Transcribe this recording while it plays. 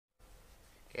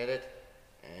Get it?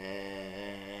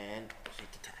 And proceed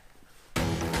to tap.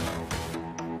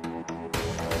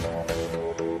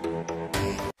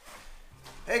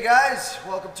 Hey guys,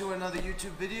 welcome to another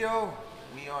YouTube video.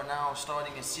 We are now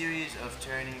starting a series of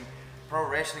turning pro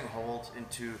wrestling holds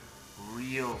into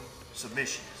real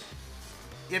submissions.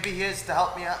 Ibby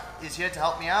is here to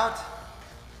help me out.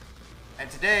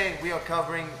 And today we are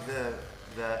covering the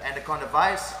Anaconda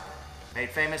Vice,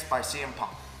 made famous by CM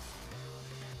Punk.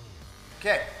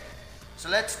 Okay, so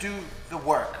let's do the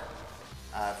work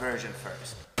version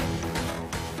first.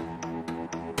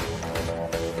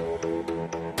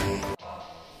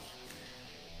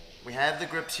 We have the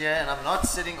grips here, and I'm not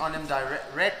sitting on him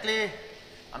directly.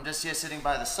 I'm just here sitting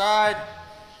by the side.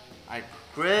 I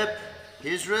grip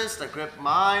his wrist, I grip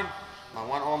mine. My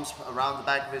one arm's around the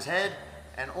back of his head,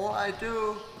 and all I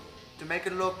do to make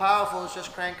it a little powerful is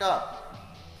just crank up.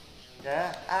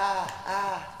 Yeah?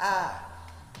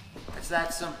 It's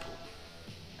that simple.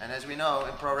 And as we know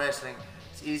in pro wrestling,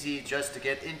 it's easy just to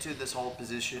get into this whole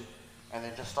position and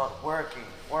then just start working,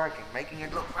 making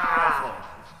it look powerful.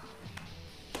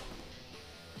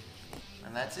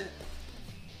 And that's it.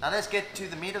 Now let's get to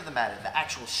the meat of the matter, the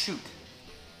actual shoot.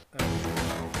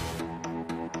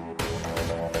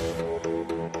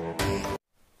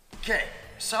 Okay,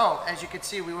 so as you can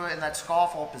see, we were in that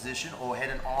scarf hold position, or head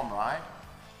and arm ride.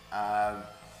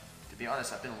 To be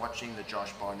honest, I've been watching the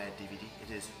Josh Barnett DVD.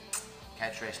 It is,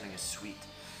 catch wrestling is sweet.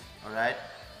 Alright,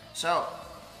 so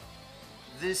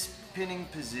this pinning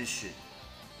position,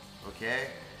 okay,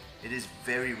 it is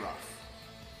very rough.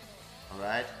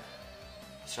 Alright,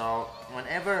 so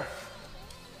whenever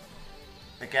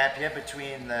the gap here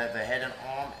between the head and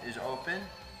arm is open,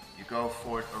 you go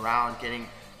for it around, getting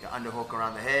your underhook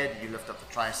around the head, you lift up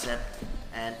the tricep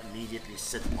and immediately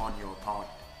sit on your opponent.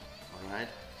 Alright,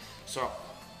 so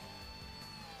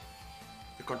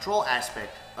the control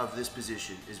aspect of this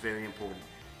position is very important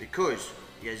because,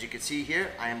 as you can see here,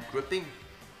 I am gripping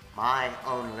my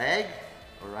own leg,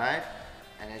 alright?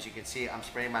 And as you can see, I'm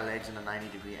spreading my legs in a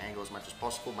 90-degree angle as much as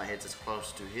possible. My head's as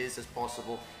close to his as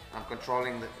possible. I'm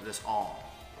controlling this arm.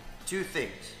 Two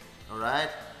things, alright?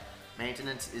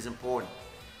 Maintenance is important.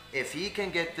 If he can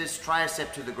get this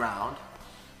tricep to the ground,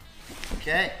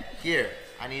 okay, here,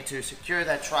 I need to secure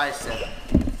that tricep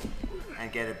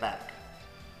and get it back.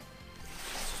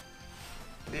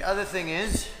 The other thing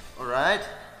is, alright,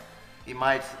 he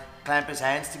might clamp his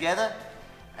hands together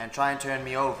and try and turn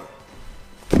me over.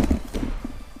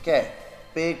 Okay,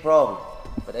 big problem.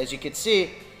 But as you can see,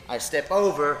 I step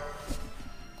over.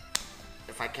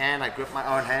 If I can, I grip my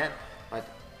own hand, but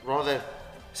rather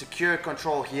secure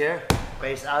control here,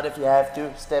 face out if you have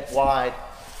to, step wide,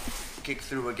 kick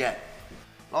through again.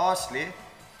 Lastly,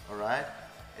 alright,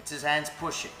 it's his hands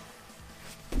pushing.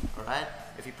 Alright,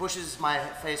 if he pushes my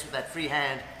face with that free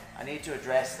hand, I need to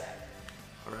address that.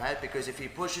 Alright, because if he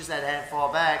pushes that hand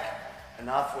far back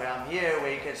enough where I'm here,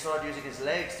 where he can start using his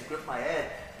legs to grip my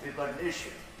head, we've got an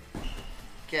issue.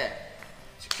 Okay,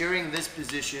 securing this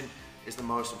position is the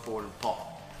most important part.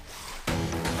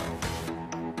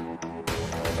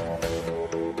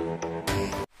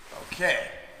 Okay,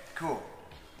 cool.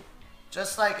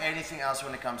 Just like anything else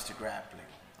when it comes to grappling,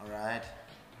 alright?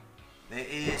 There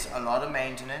is a lot of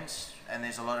maintenance and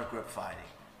there's a lot of grip fighting,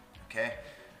 okay?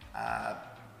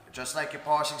 Just like you're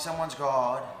passing someone's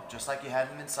guard, just like you have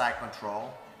them in side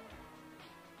control,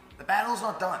 the battle's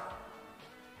not done,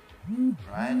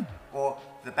 right? Or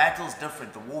the battle's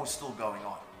different, the war's still going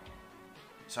on.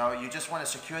 So you just want to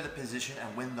secure the position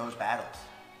and win those battles,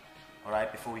 all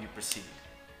right, before you proceed,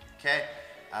 okay?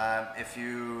 If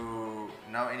you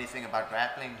know anything about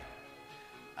grappling,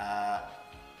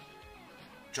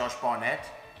 Josh Barnett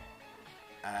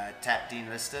tapped Dean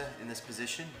Lister in this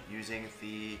position using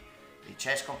the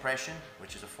chest compression,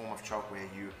 which is a form of choke where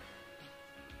you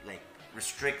like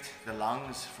restrict the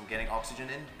lungs from getting oxygen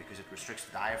in because it restricts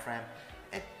the diaphragm.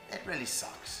 It really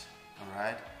sucks,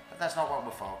 alright? But that's not what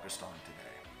we're focused on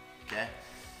today, okay?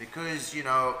 Because, you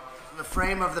know, the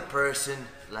frame of the person,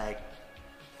 like,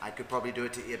 I could probably do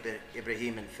it to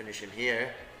Ibrahim and finish him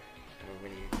here. And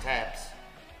when he taps,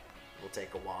 it will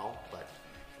take a while, but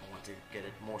if I want to get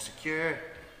it more secure,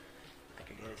 I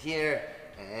can get it here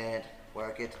and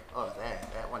work it. Oh,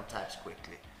 that one taps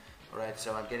quickly. Alright,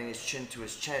 so I'm getting his chin to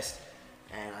his chest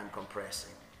and I'm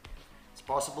compressing. It's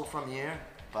possible from here,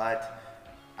 but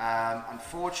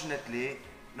unfortunately,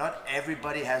 not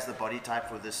everybody has the body type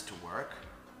for this to work.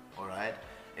 Alright,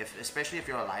 especially if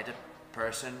you're a lighter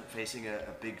person facing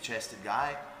a big chested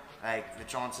guy, like the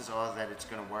chances are that it's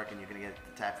going to work and you're going to get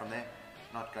the tap from there.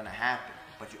 Not going to happen,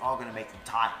 but you are going to make them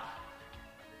tired.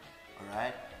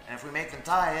 Alright, and if we make them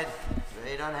tired,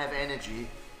 they don't have energy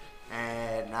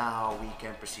and now we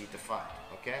can proceed to fight.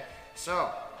 Okay, so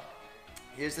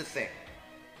here's the thing.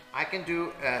 I can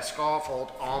do a scarf hold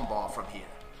armbar from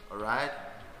here, all right?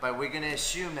 But we're gonna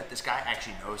assume that this guy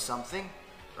actually knows something,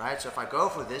 right? So if I go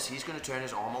for this, he's gonna turn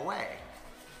his arm away.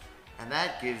 And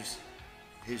that gives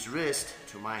his wrist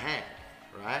to my hand,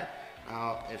 right?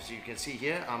 Now, as you can see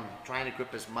here, I'm trying to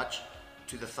grip as much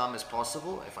to the thumb as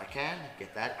possible. If I can,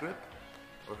 get that grip,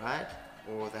 all right?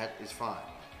 Or that is fine.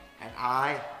 And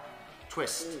I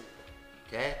twist,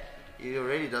 okay? He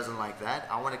already doesn't like that.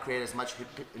 I want to create as much hip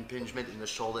impingement in the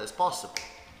shoulder as possible.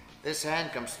 This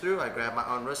hand comes through, I grab my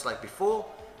own wrist like before.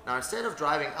 Now instead of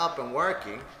driving up and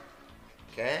working,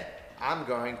 okay, I'm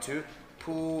going to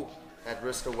pull that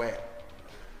wrist away.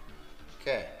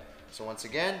 Okay, so once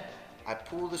again, I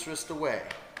pull this wrist away.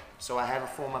 So I have a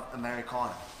form of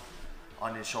Anaconda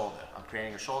on his shoulder. I'm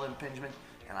creating a shoulder impingement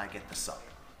and I get the sub.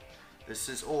 This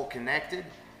is all connected,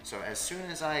 so as soon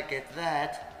as I get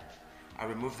that, I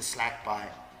remove the slack by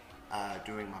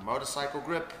doing my motorcycle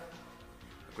grip,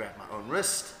 grab my own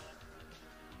wrist,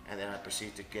 and then I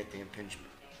proceed to get the impingement.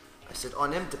 I sit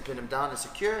on him to pin him down and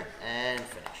secure, and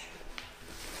finish.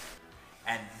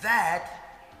 And that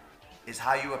is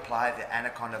how you apply the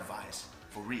Anaconda vise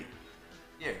for real.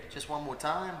 Here, just one more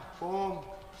time, boom,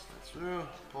 slide through,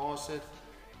 pause it,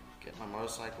 get my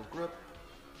motorcycle grip,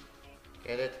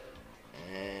 get it,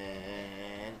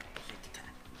 and proceed to tap.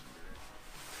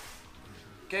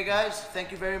 Okay guys,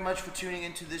 thank you very much for tuning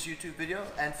into this YouTube video,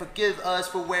 and forgive us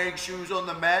for wearing shoes on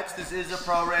the mats. This is a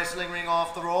pro wrestling ring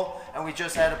after all, and we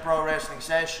just had a pro wrestling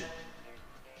session.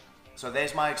 So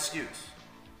there's my excuse.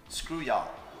 Screw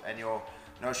y'all and your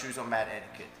no shoes on mat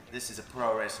etiquette. This is a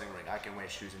pro wrestling ring. I can wear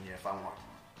shoes in here if I want.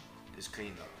 It's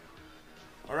clean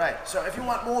though. Alright, so if you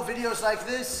want more videos like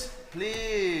this,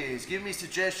 please give me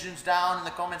suggestions down in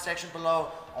the comment section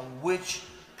below on which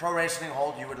pro wrestling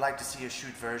hold you would like to see a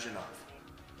shoot version of.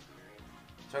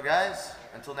 So guys,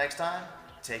 until next time,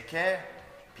 take care,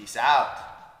 peace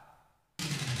out.